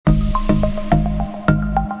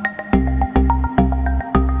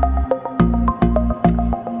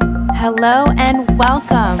Hello and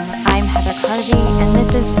welcome. I'm Heather Carvey, and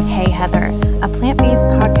this is Hey Heather, a plant-based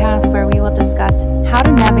podcast where we will discuss how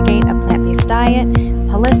to navigate a plant-based diet,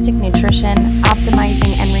 holistic nutrition,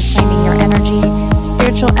 optimizing and reclaiming your energy,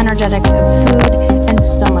 spiritual energetics of food, and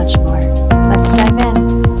so much more. Let's dive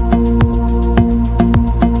in.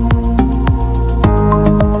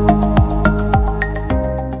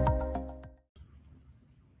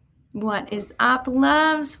 What is up,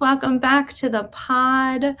 loves? Welcome back to the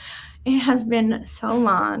pod. It has been so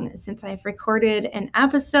long since I've recorded an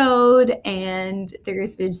episode, and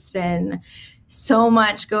there's just been so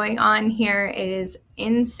much going on here. It is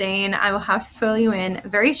insane. I will have to fill you in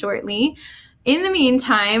very shortly. In the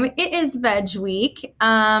meantime, it is Veg Week.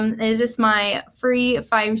 It is my free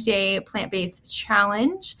 5-day plant-based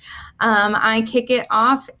challenge. I kick it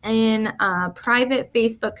off in a private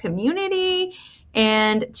Facebook community.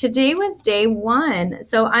 And today was day one.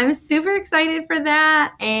 So I'm super excited for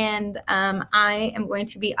that. And I am going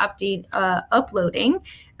to be uploading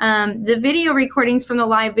the video recordings from the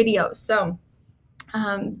live videos. So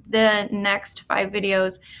the next 5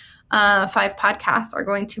 videos, 5 podcasts are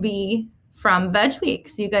going to be from Veg Week.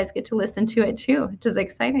 So you guys get to listen to it too, which is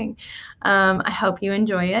exciting. I hope you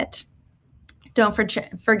enjoy it. Don't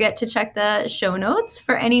forget to check the show notes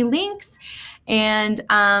for any links. And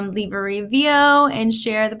leave a review and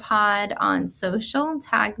share the pod on social.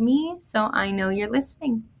 Tag me so I know you're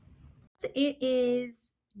listening. It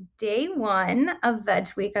is day 1 of Veg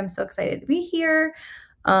Week. I'm so excited to be here.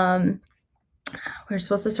 We're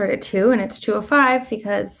supposed to start at 2 and it's 2:05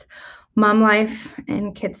 because mom life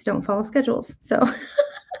and kids don't follow schedules. So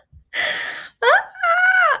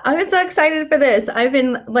I was so excited for this. I've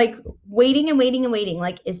been like waiting.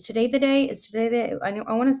 Like, is today the day? Is today the day?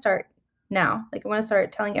 I want to start now. Like, I want to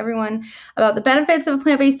start telling everyone about the benefits of a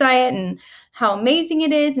plant-based diet and how amazing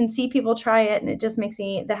it is, and see people try it. And it just makes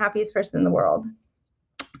me the happiest person in the world.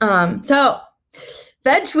 So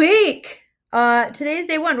Veg Week, today's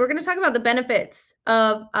day 1. We're going to talk about the benefits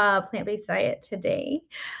of a plant-based diet today.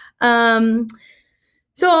 So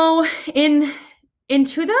in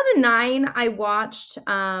 2009, I watched,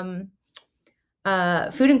 Food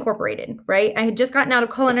Incorporated, right? I had just gotten out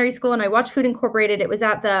of culinary school and I watched Food Incorporated. It was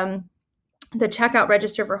at the checkout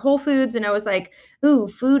register for Whole Foods. And I was like, ooh,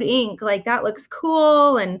 Food Inc. Like, that looks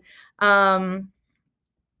cool. And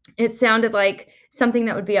it sounded like something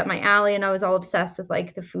that would be up my alley. And I was all obsessed with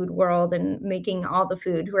like the food world and making all the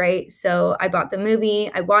food, right? So I bought the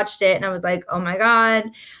movie, I watched it, and I was like, oh my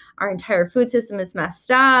God, our entire food system is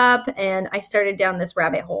messed up. And I started down this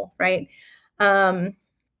rabbit hole, right? And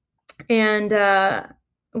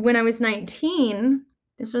when I was 19,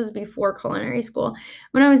 this was before culinary school.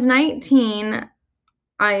 When I was 19,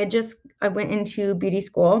 I went into beauty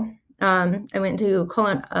school. I went to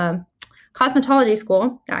cosmetology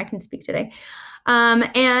school. I can speak today.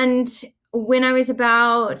 And when I was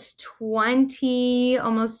about 20,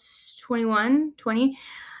 almost 21, 20,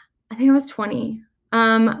 I think I was 20.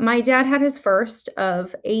 My dad had his first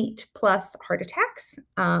of 8+ heart attacks.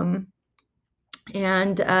 And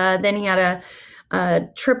then he had a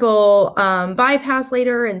triple bypass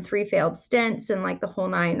later, and 3 failed stents, and like the whole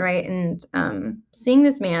 9, right? And seeing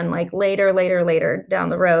this man like later down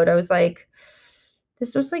the road, I was like,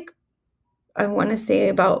 this was like, I want to say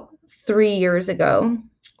about 3 years ago.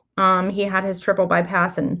 He had his triple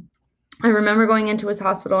bypass, and I remember going into his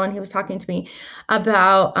hospital, and he was talking to me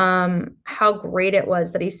about how great it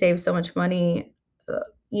was that he saved so much money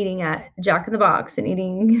eating at Jack in the Box and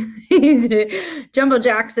eating Jumbo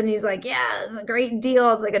Jacks. And he's like, yeah, it's a great deal.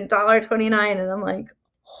 It's like $1.29. And I'm like,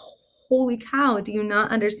 holy cow, do you not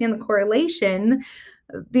understand the correlation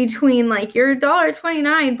between like your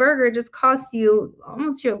 $1.29 burger just costs you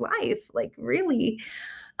almost your life? Like, really?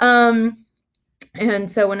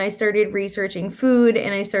 And so when I started researching food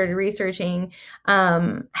and I started researching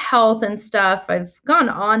health and stuff, I've gone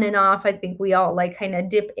on and off. I think we all like kind of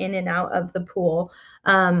dip in and out of the pool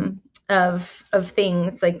of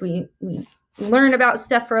things. Like, we learn about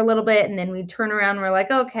stuff for a little bit, and then we turn around and we're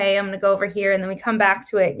like, okay, I'm going to go over here. And then we come back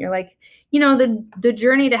to it, and you're like, the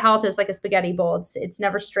journey to health is like a spaghetti bowl. It's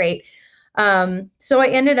never straight. So I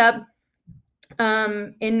ended up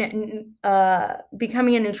in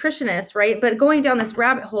becoming a nutritionist, right? But going down this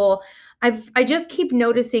rabbit hole, I just keep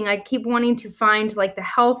noticing, I keep wanting to find like the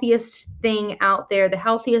healthiest thing out there, the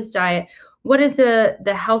healthiest diet. What is the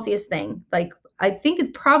healthiest thing? Like, I think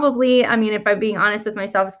it's probably, I mean, if I'm being honest with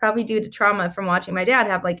myself, it's probably due to trauma from watching my dad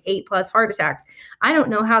have like 8+ heart attacks. I don't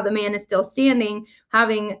know how the man is still standing,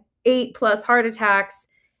 having 8+ heart attacks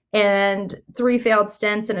and 3 failed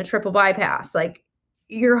stents and a triple bypass. Like,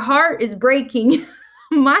 your heart is breaking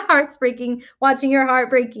my heart's breaking watching your heart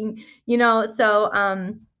breaking, so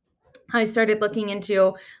I started looking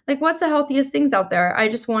into like what's the healthiest things out there. I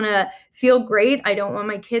just want to feel great. I don't want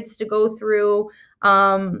my kids to go through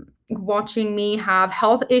watching me have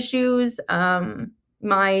health issues.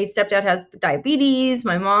 My stepdad has diabetes.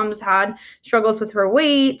 My mom's had struggles with her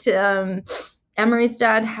weight. Emery's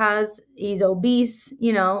dad he's obese,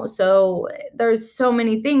 so there's so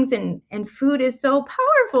many things, and food is so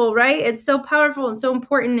powerful, right? It's so powerful and so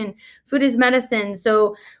important, and food is medicine.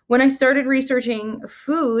 So when I started researching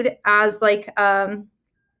food as like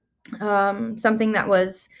something that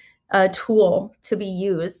was a tool to be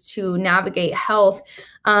used to navigate health,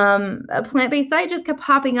 a plant-based diet just kept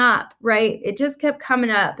popping up, right? It just kept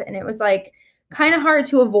coming up, and it was like kind of hard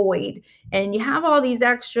to avoid. And you have all these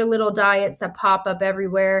extra little diets that pop up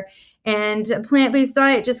everywhere. And a plant-based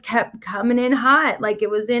diet just kept coming in hot. Like it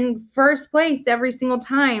was in first place every single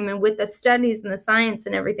time. And with the studies and the science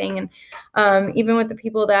and everything. And even with the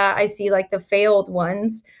people that I see, like the failed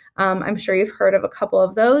ones, I'm sure you've heard of a couple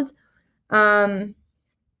of those. The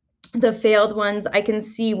failed ones, I can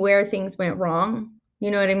see where things went wrong.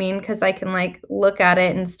 You know what I mean? Because I can like look at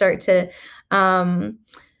it and start to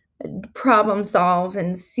problem solve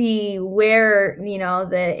and see where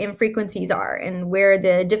the infrequencies are and where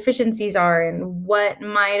the deficiencies are and what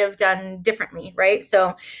might have done differently, right?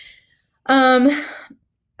 So I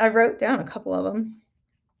wrote down a couple of them.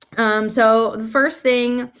 So the first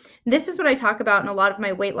thing, this is what I talk about in a lot of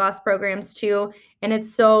my weight loss programs too, and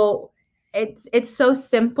it's so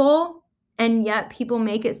simple, and yet people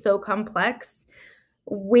make it so complex.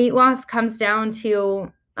 Weight loss comes down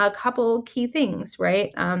to a couple key things,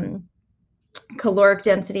 right? Caloric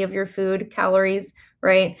density of your food, calories,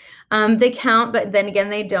 right? They count, but then again,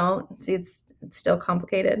 they don't. See, it's still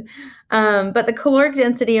complicated. But the caloric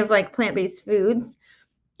density of like plant-based foods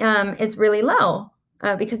is really low.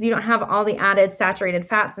 Because you don't have all the added saturated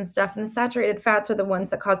fats and stuff. And the saturated fats are the ones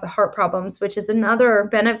that cause the heart problems, which is another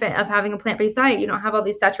benefit of having a plant-based diet. You don't have all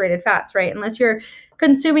these saturated fats, right? Unless you're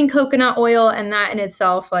consuming coconut oil, and that in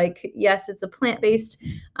itself, like, yes, it's a plant-based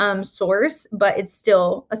source, but it's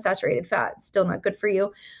still a saturated fat. It's still not good for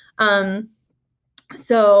you.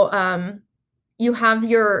 You have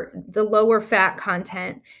the lower fat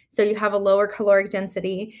content, so you have a lower caloric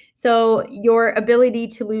density. So your ability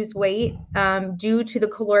to lose weight due to the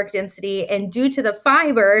caloric density and due to the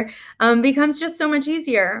fiber becomes just so much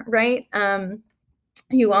easier, right?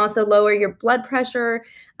 You also lower your blood pressure,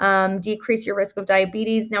 decrease your risk of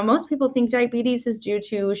diabetes. Now, most people think diabetes is due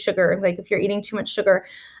to sugar, like if you're eating too much sugar,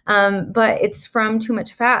 but it's from too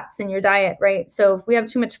much fats in your diet, right? So if we have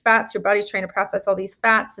too much fats, your body's trying to process all these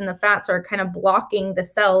fats, and the fats are kind of blocking the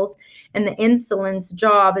cells, and the insulin's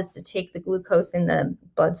job is to take the glucose in the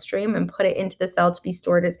bloodstream and put it into the cell to be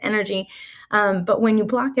stored as energy. But when you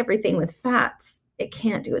block everything with fats, it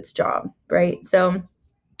can't do its job, right? So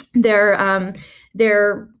their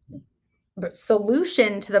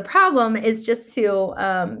solution to the problem is just to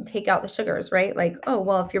take out the sugars, right? Like, oh,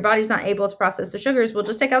 well, if your body's not able to process the sugars, we'll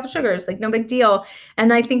just take out the sugars, like no big deal.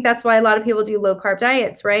 And I think that's why a lot of people do low carb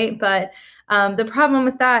diets, right? But the problem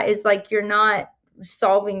with that is like you're not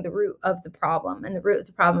solving the root of the problem. And the root of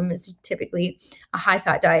the problem is typically a high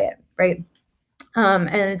fat diet, right? And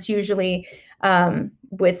it's usually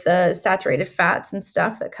with the saturated fats and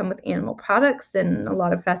stuff that come with animal products and a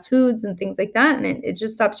lot of fast foods and things like that. And it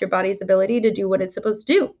just stops your body's ability to do what it's supposed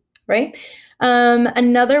to do, right?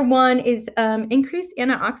 Another one is increased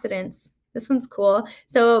antioxidants. This one's cool.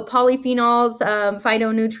 So polyphenols,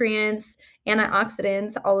 phytonutrients,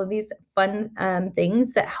 antioxidants, all of these fun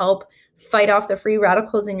things that help fight off the free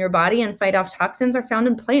radicals in your body and fight off toxins are found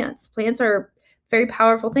in plants. Plants are very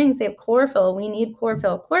powerful things. They have chlorophyll. We need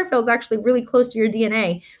chlorophyll. Chlorophyll is actually really close to your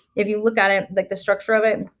DNA. If you look at it, like the structure of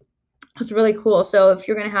it, it's really cool. So if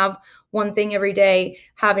you're going to have one thing every day,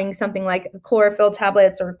 having something like chlorophyll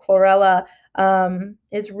tablets or chlorella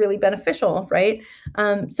is really beneficial, right?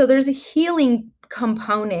 So there's a healing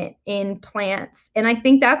component in plants. And I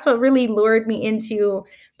think that's what really lured me into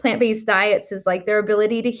plant-based diets is like their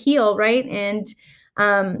ability to heal, right? And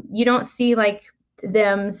you don't see like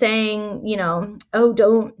them saying, oh,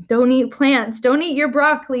 don't eat plants, don't eat your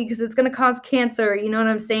broccoli because it's going to cause cancer. You know what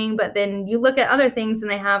I'm saying? But then you look at other things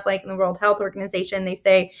and they have like in the World Health Organization, they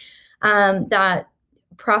say that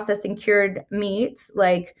processed and cured meats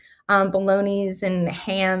like bolognas and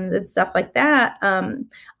ham and stuff like that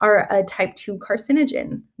are a type 2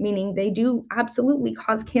 carcinogen, meaning they do absolutely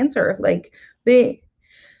cause cancer. Like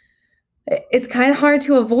it's kind of hard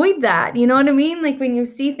to avoid that. You know what I mean? Like when you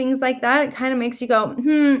see things like that, it kind of makes you go,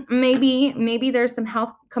 maybe there's some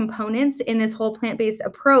health components in this whole plant-based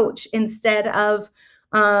approach instead of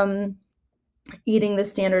eating the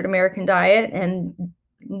standard American diet and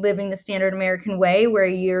living the standard American way, where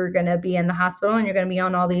you're going to be in the hospital and you're going to be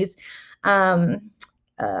on all these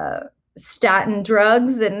statin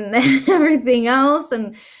drugs and everything else,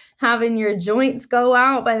 and having your joints go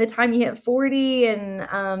out by the time you hit 40,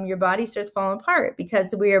 and your body starts falling apart,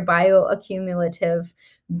 because we are bioaccumulative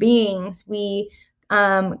beings. We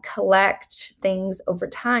collect things over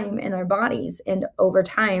time in our bodies, and over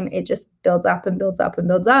time it just builds up and builds up and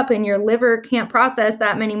builds up, and your liver can't process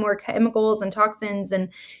that many more chemicals and toxins, and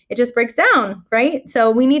it just breaks down, right?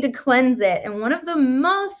 So we need to cleanse it, and one of the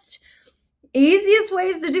most easiest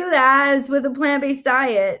ways to do that is with a plant-based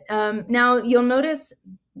diet. Now you'll notice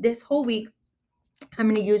this whole week I'm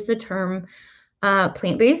going to use the term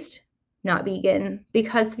plant-based, not vegan,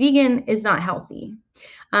 because vegan is not healthy.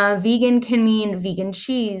 Vegan can mean vegan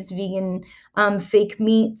cheese, vegan fake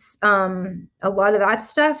meats, a lot of that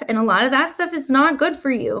stuff. And a lot of that stuff is not good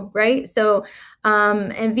for you, right? So,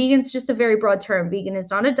 and vegan's just a very broad term. Vegan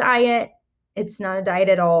is not a diet. It's not a diet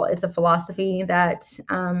at all. It's a philosophy that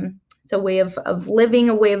it's a way of living,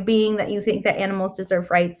 a way of being, that you think that animals deserve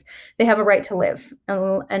rights. They have a right to live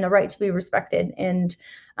and a right to be respected. And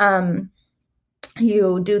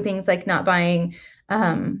you do things like not buying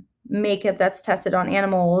makeup that's tested on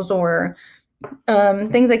animals, or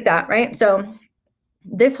things like that, right? So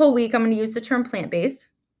this whole week I'm going to use the term plant-based,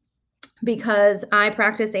 because I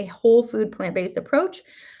practice a whole food plant-based approach,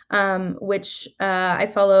 which I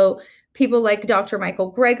follow people like Dr.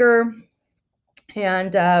 Michael Greger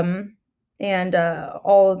and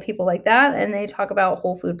all the people like that, and they talk about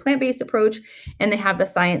whole food plant-based approach, and they have the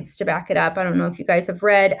science to back it up. I don't know if you guys have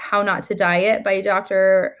read How Not to Diet by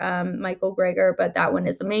Dr. Michael Greger, but that one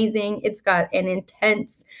is amazing. It's got an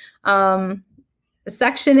intense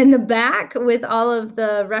section in the back with all of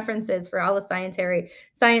the references for all the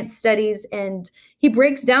science studies, and he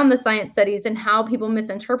breaks down the science studies and how people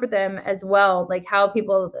misinterpret them as well, like how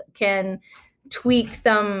people can tweak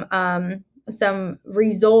some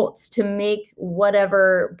results to make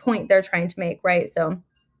whatever point they're trying to make, right? So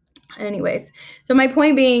anyways, so my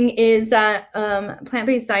point being is that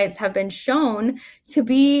plant-based diets have been shown to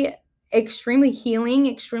be extremely healing,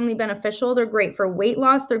 extremely beneficial. They're great for weight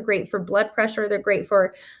loss. They're great for blood pressure. They're great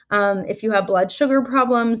for if you have blood sugar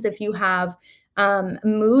problems, if you have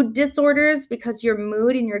mood disorders, because your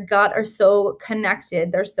mood and your gut are so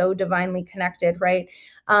connected. They're so divinely connected, right?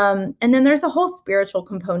 And then there's a whole spiritual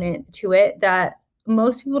component to it that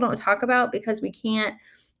most people don't talk about, because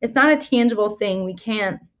it's not a tangible thing. We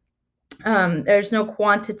can't, there's no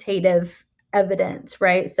quantitative evidence,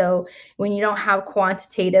 right? So when you don't have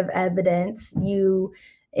quantitative evidence,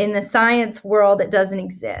 in the science world, it doesn't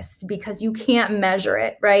exist, because you can't measure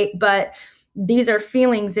it, right? But these are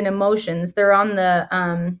feelings and emotions. They're on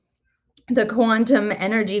the quantum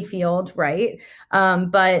energy field, right?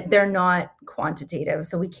 But they're not quantitative.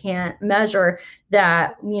 So we can't measure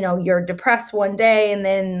that, you're depressed one day, and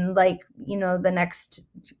then the next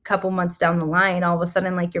couple months down the line, all of a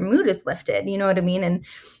sudden, your mood is lifted, you know what I mean? And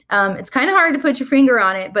it's kind of hard to put your finger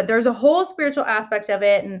on it, but there's a whole spiritual aspect of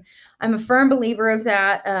it. And I'm a firm believer of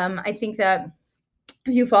that. I think that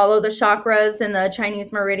if you follow the chakras and the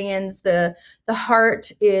Chinese meridians, the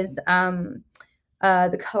heart is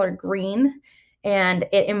the color green, and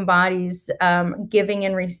it embodies giving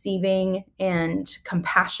and receiving and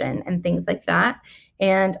compassion and things like that.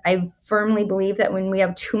 And I firmly believe that when we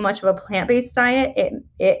have too much of a plant-based diet,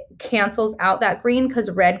 it cancels out that green, because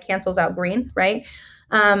red cancels out green, right?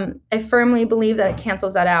 I firmly believe that it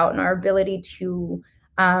cancels that out, and our ability to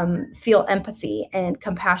feel empathy and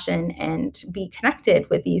compassion and be connected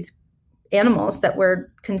with these animals that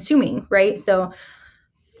we're consuming, right? So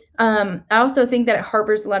I also think that it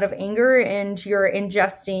harbors a lot of anger, and you're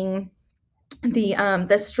ingesting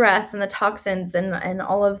the stress and the toxins and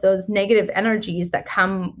all of those negative energies that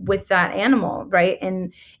come with that animal, right?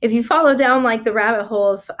 And if you follow down the rabbit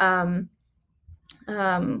hole of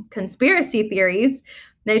conspiracy theories,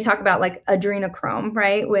 they talk about adrenochrome,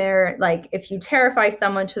 right? Where if you terrify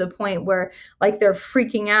someone to the point where they're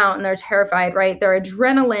freaking out and they're terrified, right? Their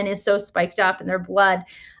adrenaline is so spiked up in their blood,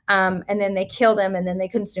 and then they kill them, and then they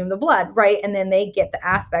consume the blood, right? And then they get the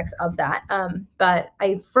aspects of that. But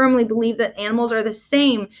I firmly believe that animals are the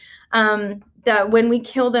same, that when we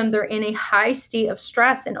kill them, they're in a high state of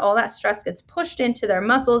stress, and all that stress gets pushed into their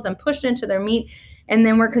muscles and pushed into their meat. And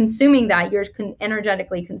then we're consuming that. You're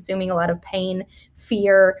energetically consuming a lot of pain,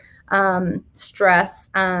 fear, stress.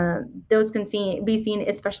 Those can be seen,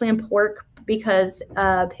 especially in pork, because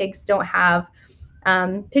pigs don't have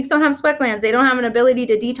Pigs don't have sweat glands. They don't have an ability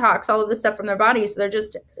to detox all of this stuff from their body. So they're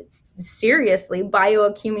just seriously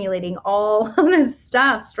bioaccumulating all of this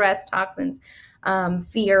stuff, stress, toxins,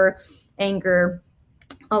 fear, anger,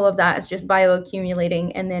 all of that is just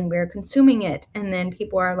bioaccumulating, and then we're consuming it. And then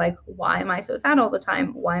people are like, why am I so sad all the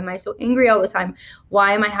time? Why am I so angry all the time?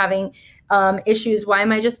 Why am I having issues? Why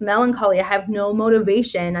am I just melancholy? I have no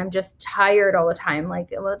motivation. I'm just tired all the time.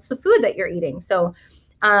 Like, well, it's the food that you're eating. So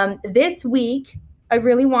this week, I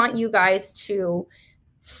really want you guys to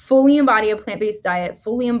fully embody a plant-based diet,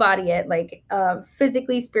 fully embody it, like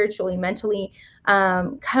physically, spiritually, mentally,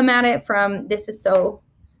 come at it from, this is so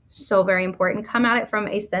very important. Come at it from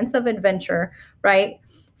a sense of adventure, right?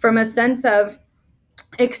 From a sense of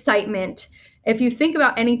excitement. If you think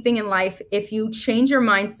about anything in life, if you change your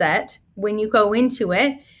mindset when you go into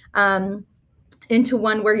it, into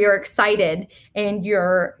one where you're excited and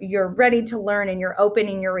you're ready to learn and you're open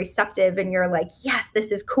and you're receptive and you're like, yes,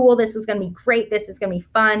 this is cool. This is going to be great. This is going to be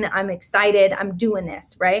fun. I'm excited. I'm doing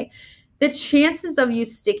this, right? The chances of you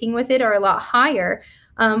sticking with it are a lot higher.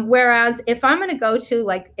 Whereas if I'm going to go to,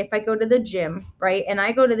 like, if I go to the gym, right, and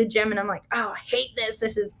I go to the gym and I'm like, oh, I hate this.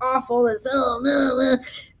 This is awful.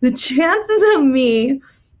 The chances of me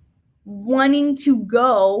wanting to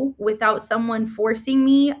go without someone forcing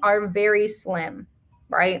me are very slim,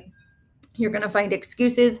 right? You're going to find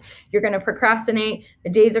excuses. You're going to procrastinate. The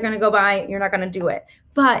days are going to go by. You're not going to do it.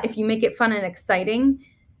 But if you make it fun and exciting,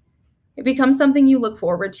 it becomes something you look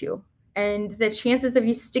forward to. And the chances of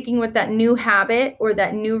you sticking with that new habit or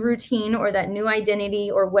that new routine or that new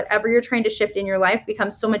identity or whatever you're trying to shift in your life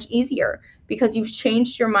becomes so much easier because you've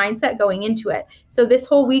changed your mindset going into it. So this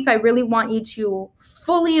whole week, I really want you to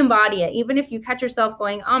fully embody it. Even if you catch yourself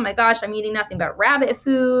going, oh my gosh, I'm eating nothing but rabbit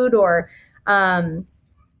food, or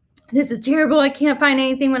this is terrible. I can't find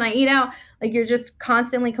anything when I eat out. Like, you're just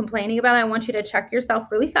constantly complaining about it. I want you to check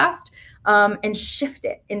yourself really fast and shift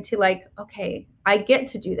it into like, okay, I get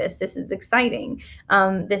to do this. This is exciting.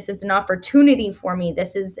 This is an opportunity for me.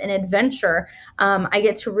 This is an adventure. I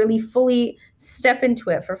get to really fully step into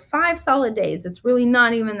it for 5 solid days. It's really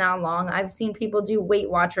not even that long. I've seen people do Weight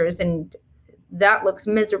Watchers and that looks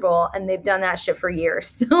miserable, and they've done that shit for years.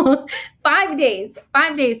 So 5 days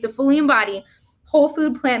to fully embody whole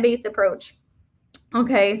food, plant-based approach.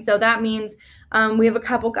 Okay, so that means we have a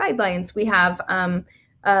couple guidelines. We have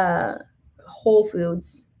whole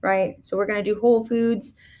foods, right? So we're going to do whole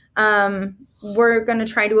foods. We're going to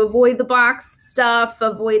try to avoid the boxed stuff,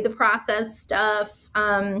 avoid the processed stuff.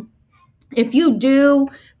 If you do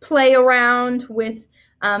play around with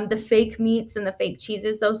the fake meats and the fake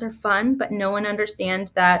cheeses, those are fun, but know and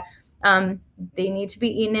understand that they need to be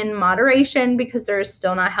eaten in moderation because they're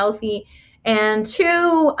still not healthy. And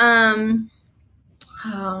 2,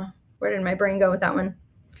 where did my brain go with that one?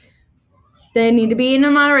 They need to be eaten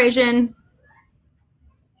in moderation.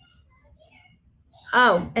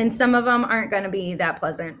 Oh, and some of them aren't going to be that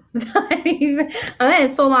pleasant.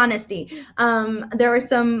 Full honesty. There are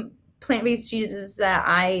some plant-based cheeses that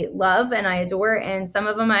I love and I adore, and some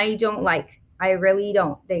of them I don't like. I really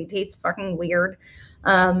don't. They taste fucking weird.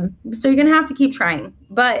 So you're going to have to keep trying.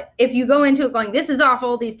 But if you go into it going, this is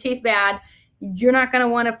awful, these taste bad, you're not going to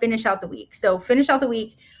want to finish out the week. So finish out the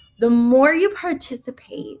week. The more you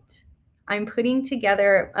participate, I'm putting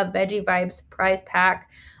together a Veggie Vibes prize pack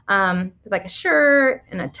with like a shirt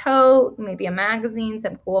and a tote, maybe a magazine,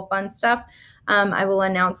 some cool fun stuff. I will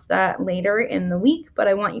announce that later in the week, but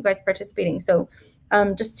I want you guys participating. So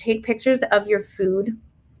just take pictures of your food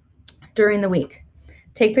during the week.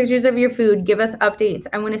 Take pictures of your food. Give us updates.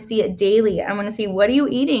 I want to see it daily. I want to see, what are you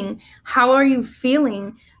eating? How are you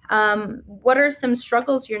feeling? What are some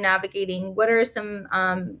struggles you're navigating? What are some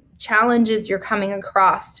challenges you're coming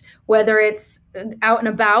across, whether it's out and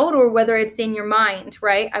about or whether it's in your mind,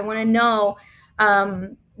 right? I want to know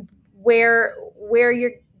where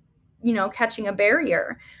you're, catching a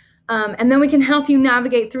barrier. And then we can help you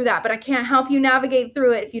navigate through that. But I can't help you navigate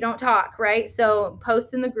through it if you don't talk, right? So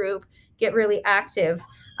post in the group, get really active.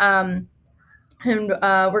 And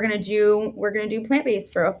we're gonna do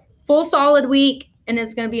plant-based for a full solid week, and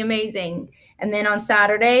it's gonna be amazing. And then on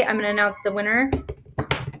Saturday, I'm gonna announce the winner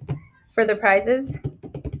for the prizes.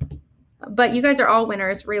 But you guys are all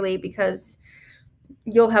winners, really, because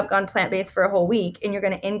you'll have gone plant-based for a whole week, and you're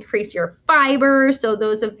gonna increase your fiber. So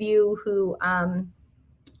those of you who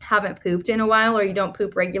haven't pooped in a while, or you don't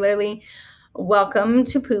poop regularly, welcome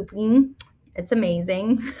to pooping. It's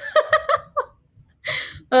amazing.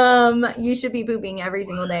 You should be pooping every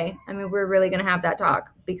single day. I mean, we're really going to have that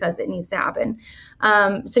talk because it needs to happen.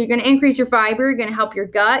 So you're going to increase your fiber. You're going to help your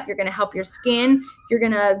gut. You're going to help your skin.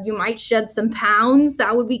 You might shed some pounds.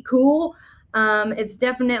 That would be cool. It's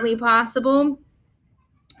definitely possible.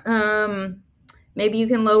 Maybe you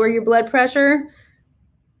can lower your blood pressure.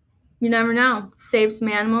 You never know. Save some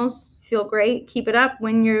animals. Feel great. Keep it up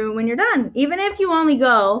when you're done. Even if you only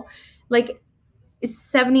go like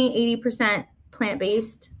 70-80%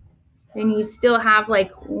 plant-based, and you still have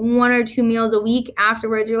like 1 or 2 meals a week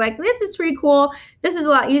afterwards, you're like, this is pretty cool. This is a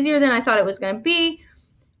lot easier than I thought it was going to be.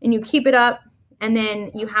 And you keep it up, and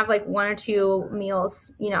then you have like 1 or 2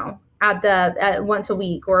 meals, at once a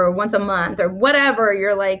week or once a month or whatever.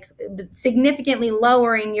 You're like significantly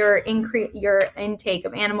lowering your intake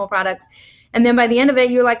of animal products. And then by the end of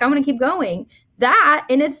it, you're like, I'm going to keep going. That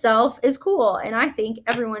in itself is cool. And I think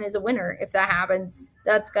everyone is a winner if that happens.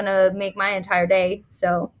 That's going to make my entire day.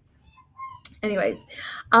 So anyways,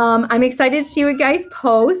 I'm excited to see what you guys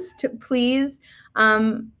post. Please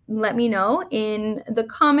let me know in the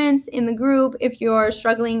comments in the group if you're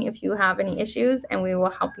struggling, if you have any issues, and we will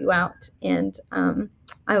help you out. And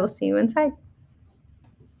I will see you inside.